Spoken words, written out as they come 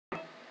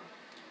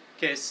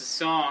Okay, this is a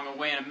song,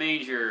 Away in a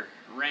Manger,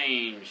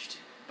 arranged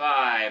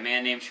by a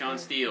man named Sean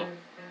Steele.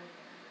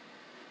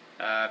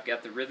 I've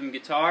got the rhythm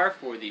guitar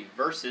for the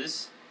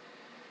verses.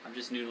 I'm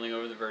just noodling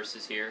over the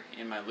verses here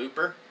in my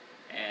looper,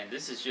 and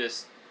this is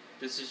just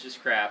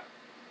crap.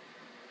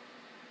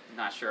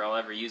 Not sure I'll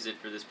ever use it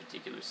for this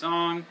particular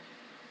song,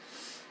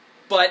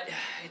 but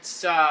it's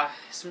some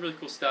really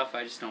cool stuff.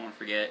 I just don't want to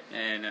forget,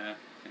 and if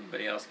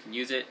anybody else can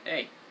use it,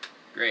 hey,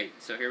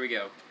 great. So here we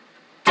go.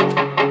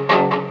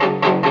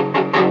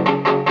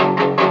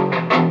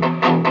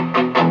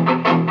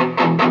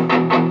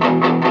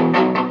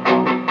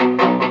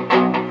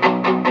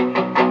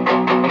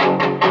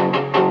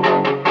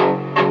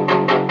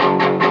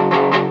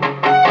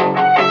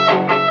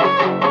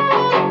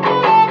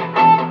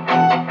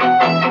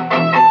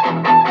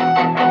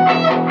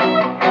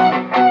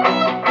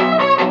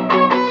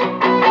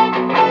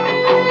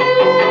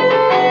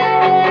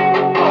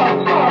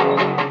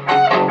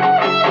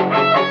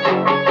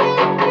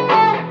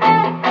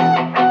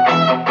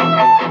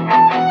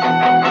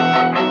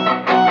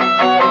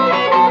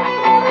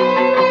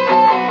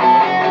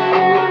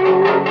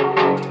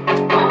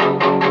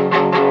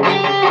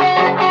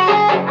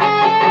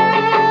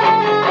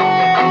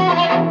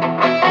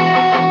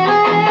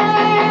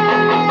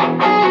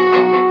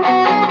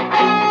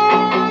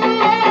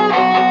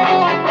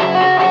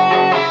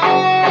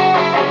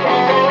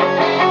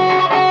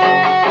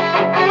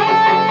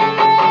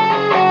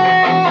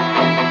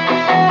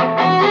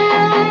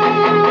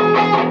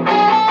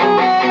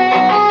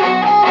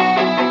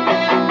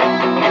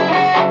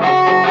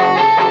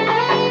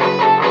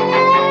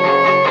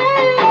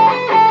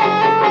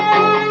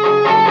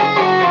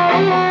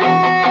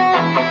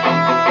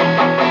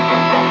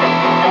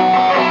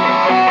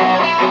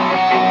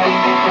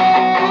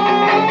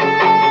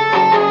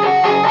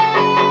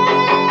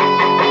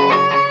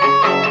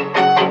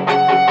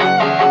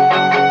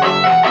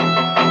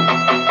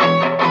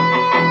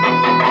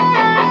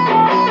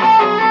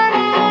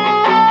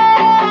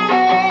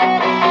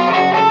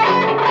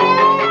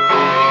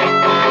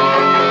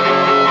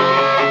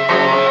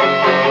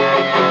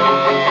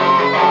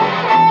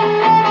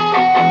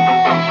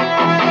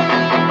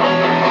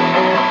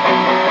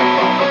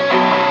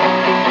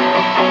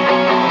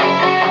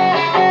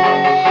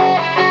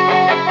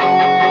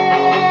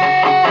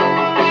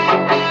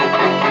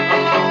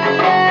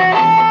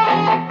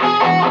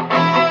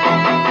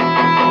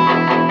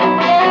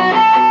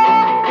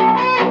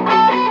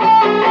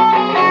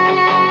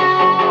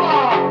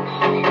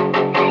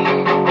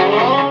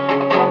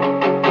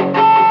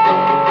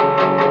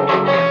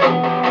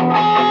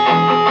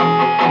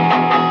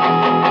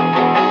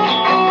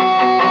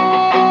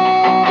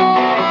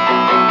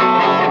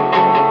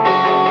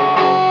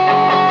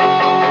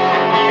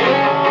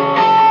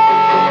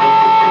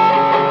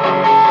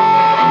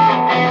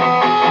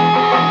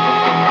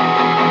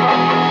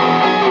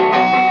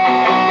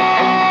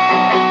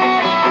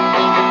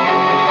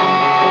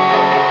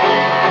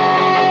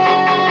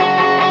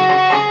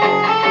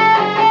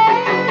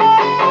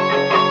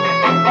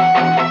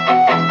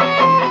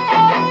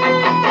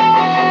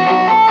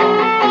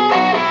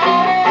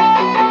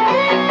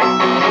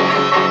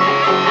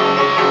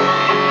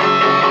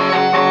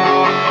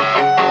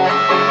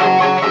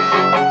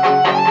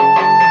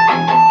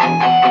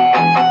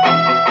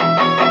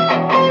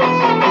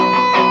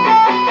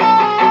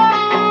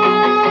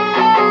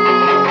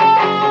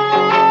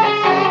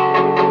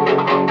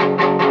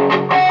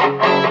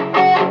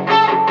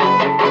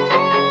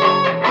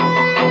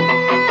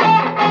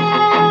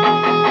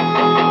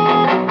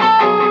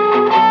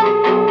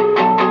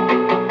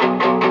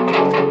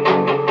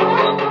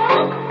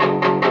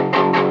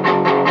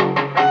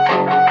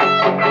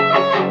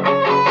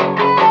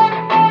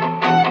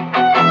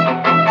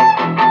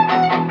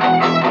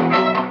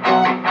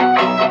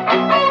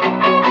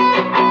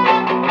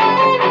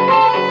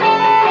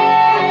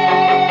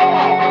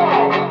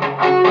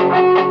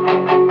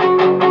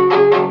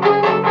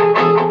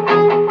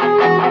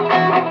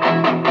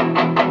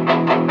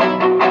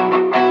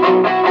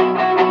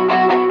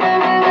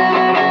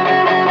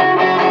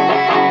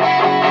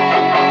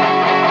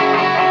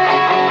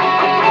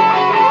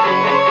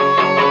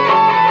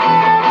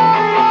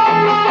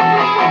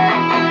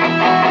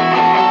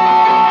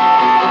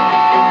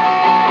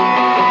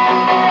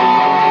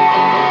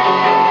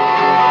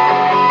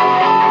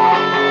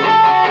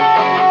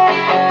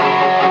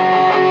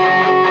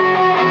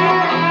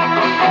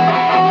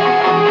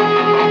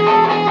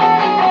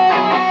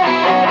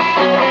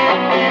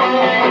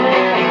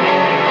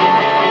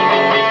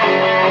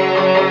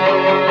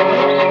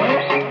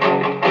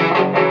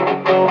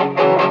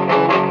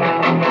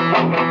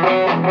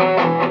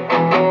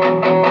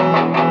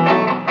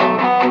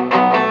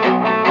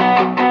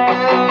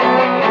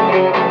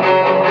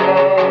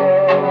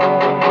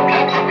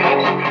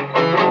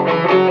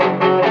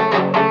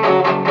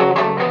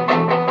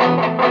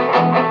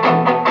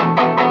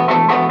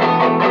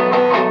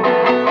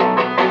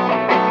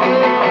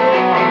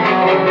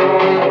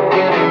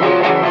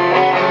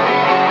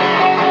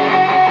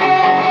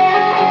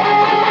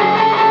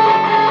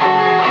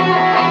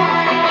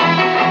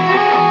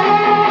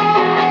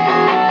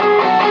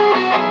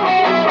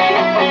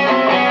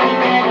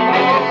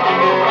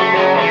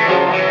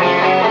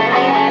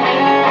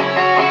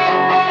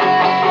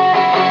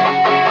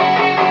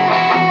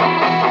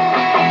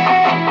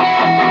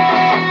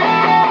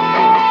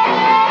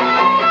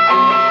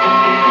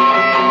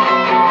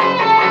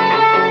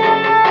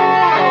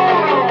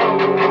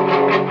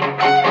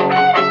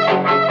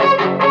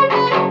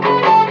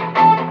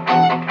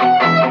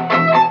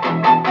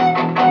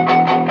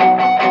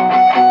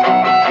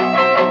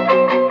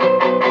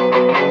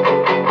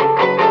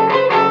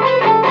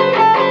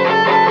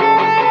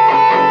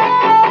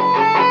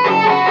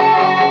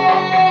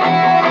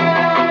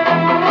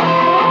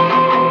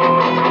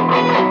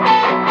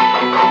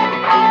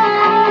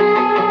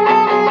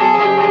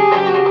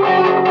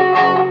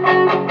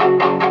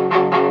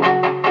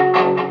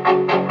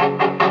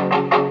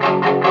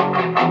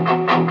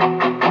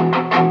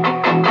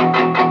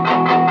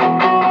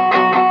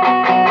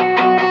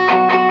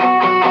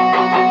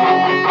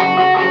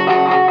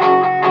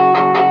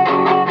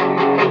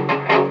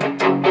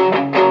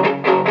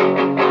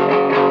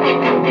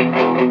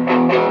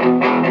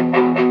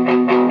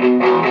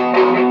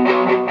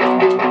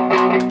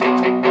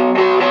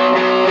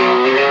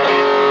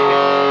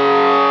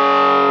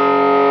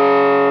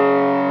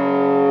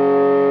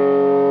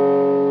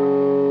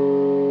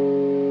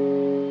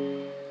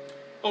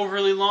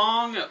 Overly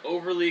long,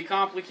 overly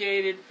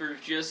complicated for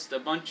just a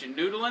bunch of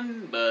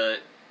noodling,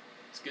 but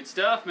it's good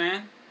stuff,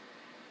 man.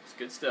 It's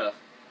good stuff.